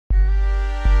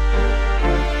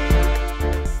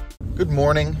Good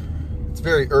morning. It's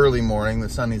very early morning. The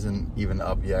sun isn't even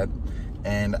up yet.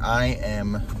 And I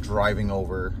am driving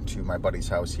over to my buddy's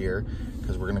house here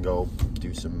because we're going to go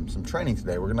do some training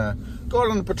today. We're going to go out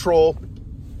on a patrol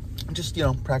and just,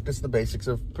 practice the basics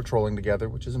of patrolling together,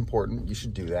 which is important. You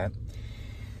should do that.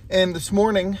 And this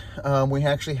morning, we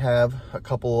actually have a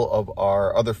couple of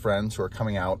our other friends who are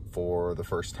coming out for the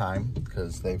first time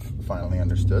because they've finally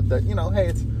understood that, hey,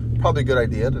 it's probably a good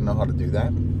idea to know how to do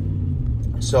that.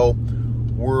 So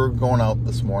we're going out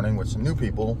this morning with some new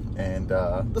people, and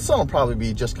the sun will probably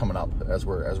be just coming up as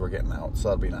we're getting out, so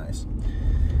that'll be nice.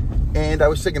 And I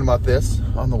was thinking about this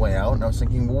on the way out, and I was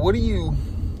thinking, well, what do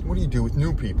you do with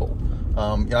new people?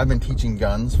 I've been teaching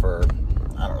guns for,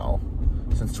 I don't know,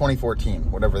 since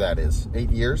 2014, whatever that is, 8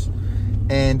 years.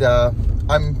 And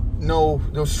I'm no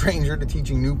stranger to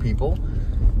teaching new people.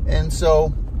 And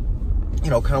so,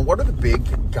 kind of what are the big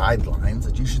guidelines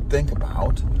that you should think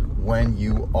about when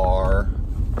you are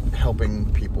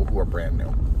helping people who are brand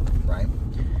new, right?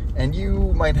 And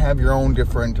you might have your own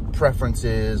different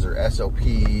preferences or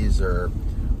SOPs or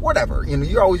whatever.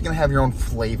 You're always going to have your own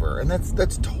flavor, and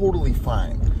that's totally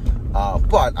fine.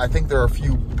 But I think there are a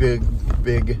few big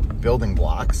building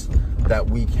blocks that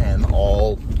we can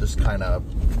all just kind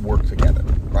of work together,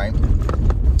 right?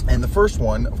 And the first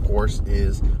one, of course,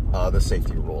 is the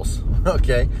safety rules,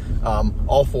 okay?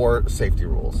 All 4 safety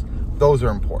rules. Those are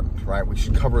important, right? We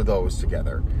should cover those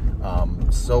together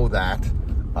so that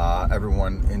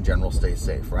everyone in general stays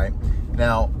safe, right?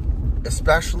 Now,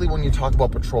 especially when you talk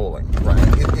about patrolling, right?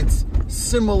 It's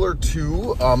similar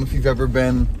to if you've ever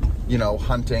been,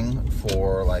 hunting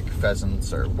for like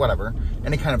pheasants or whatever,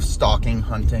 any kind of stalking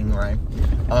hunting, right?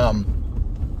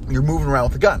 You're moving around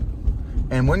with a gun.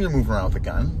 And when you're moving around with a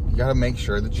gun, you got to make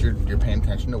sure that you're paying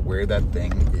attention to where that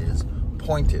thing is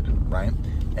pointed, right?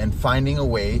 And finding a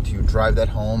way to drive that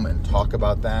home and talk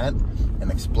about that and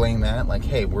explain that, like,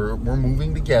 hey, we're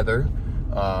moving together,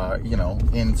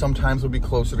 and sometimes we'll be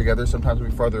closer together, sometimes we'll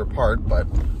be farther apart, but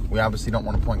we obviously don't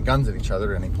want to point guns at each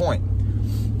other at any point.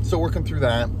 So working through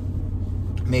that,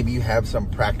 maybe you have some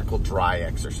practical dry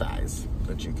exercise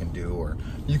that you can do, or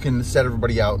you can set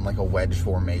everybody out in like a wedge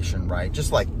formation, right?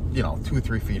 Just like, 2 or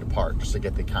 3 feet apart, just to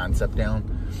get the concept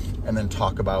down, and then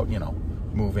talk about,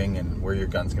 moving and where your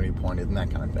gun's going to be pointed and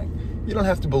that kind of thing. You don't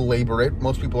have to belabor it.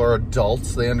 Most people are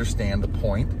adults. They understand the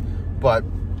point. But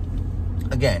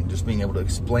again, just being able to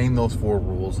explain those 4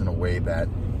 rules in a way that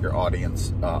your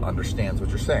audience understands what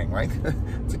you're saying, right?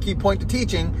 It's a key point to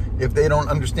teaching. If they don't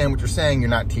understand what you're saying, you're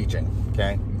not teaching,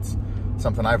 okay? It's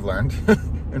something I've learned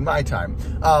in my time.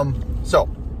 So,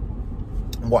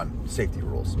 1, safety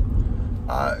rules.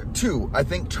 2, I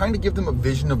think trying to give them a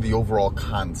vision of the overall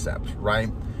concept, right?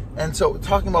 And so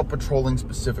talking about patrolling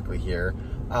specifically here,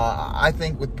 I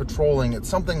think with patrolling, it's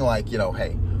something like,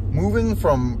 hey, moving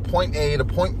from point A to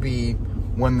point B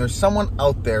when there's someone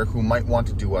out there who might want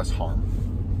to do us harm,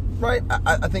 right?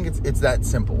 I think it's that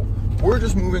simple. We're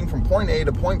just moving from point A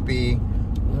to point B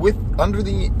under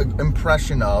the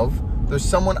impression of there's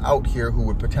someone out here who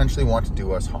would potentially want to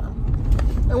do us harm.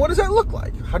 And what does that look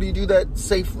like? How do you do that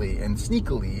safely and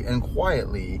sneakily and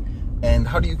quietly? And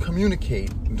how do you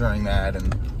communicate during that?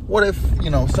 And what if,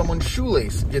 someone's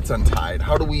shoelace gets untied?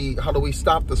 How do we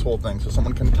stop this whole thing so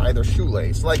someone can tie their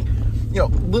shoelace? Like,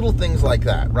 little things like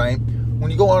that, right? When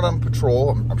you go out on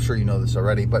patrol, I'm sure you know this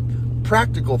already, but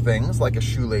practical things like a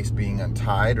shoelace being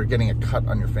untied or getting a cut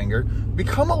on your finger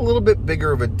become a little bit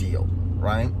bigger of a deal,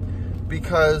 right?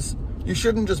 Because you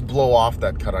shouldn't just blow off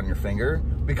that cut on your finger.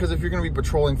 Because if you're going to be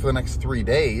patrolling for the next 3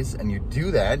 days and you do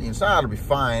that, and you say, it'll be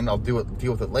fine, I'll deal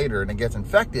with it later, and it gets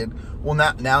infected, well,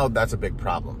 now that's a big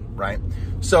problem, right?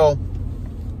 So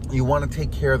you want to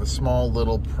take care of the small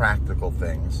little practical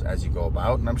things as you go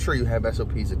about, and I'm sure you have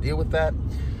SOPs to deal with that.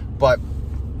 But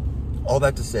all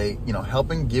that to say,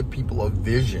 helping give people a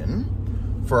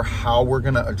vision for how we're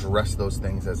going to address those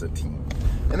things as a team.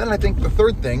 And then I think the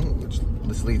third thing, which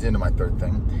this leads into my third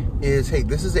thing, is, hey,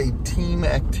 this is a team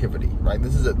activity, right?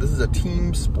 This is a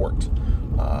team sport.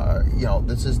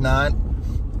 This is not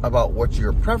about what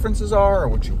your preferences are or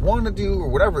what you want to do or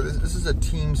whatever. This is a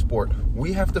team sport.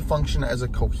 We have to function as a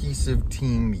cohesive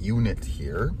team unit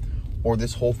here, or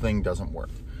this whole thing doesn't work.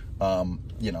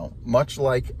 Much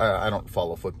like, I don't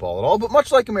follow football at all, but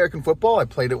much like American football, I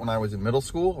played it when I was in middle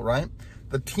school, right?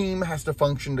 The team has to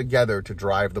function together to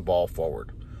drive the ball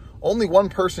forward. Only one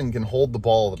person can hold the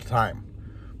ball at a time.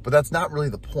 But that's not really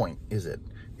the point, is it?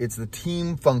 It's the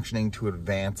team functioning to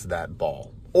advance that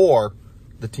ball, or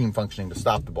the team functioning to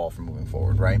stop the ball from moving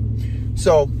forward, right?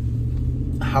 So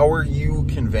how are you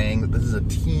conveying that this is a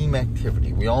team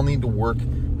activity? We all need to work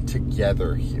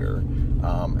together here.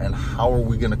 And how are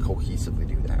we going to cohesively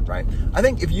do that, right? I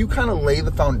think if you kind of lay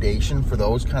the foundation for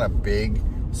those kind of big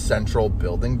central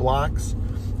building blocks,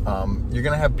 you're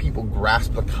going to have people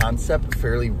grasp the concept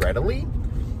fairly readily.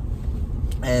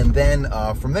 And then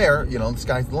from there, you know, the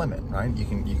sky's the limit, right? You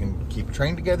can keep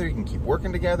training together, you can keep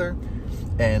working together,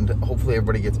 and hopefully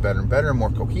everybody gets better and better and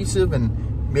more cohesive.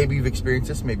 And maybe you've experienced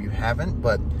this, maybe you haven't,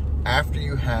 but after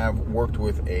you have worked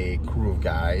with a crew of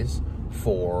guys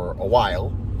for a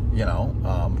while, you know,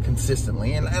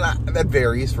 consistently, and that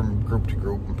varies from group to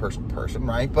group and person to person,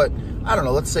 right? But I don't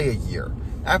know, let's say a year.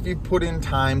 After you put in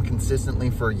time consistently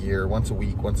for a year, once a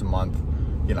week, once a month,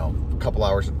 you know, a couple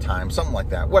hours at a time, something like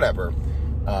that, whatever.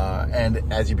 And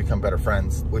as you become better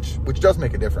friends, which does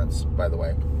make a difference, by the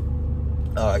way,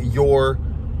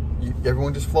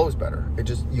 everyone just flows better.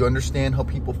 You understand how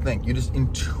people think. You just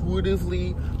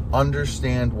intuitively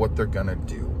understand what they're gonna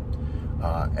do.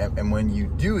 And when you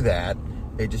do that,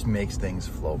 it just makes things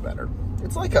flow better.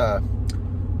 It's like a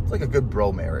good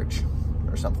bro marriage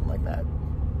or something like that.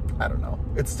 I don't know.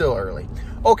 It's still early.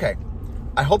 Okay.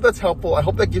 I hope that's helpful. I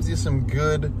hope that gives you some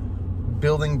good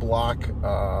building block,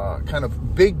 kind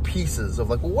of big pieces of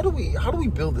like, well, how do we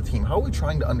build the team? How are we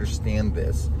trying to understand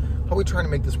this? How are we trying to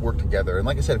make this work together? And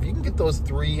like I said, if you can get those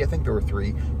three, I think there were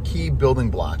 3 key building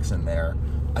blocks in there,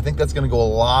 I think that's going to go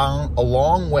a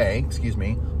long way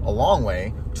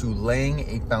to laying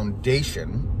a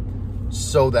foundation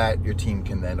so that your team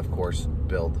can then, of course,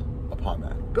 build upon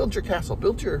that. Build your castle,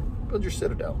 build your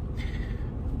citadel.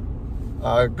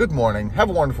 Good morning. Have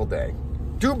a wonderful day.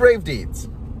 Do brave deeds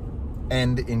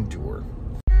and endure.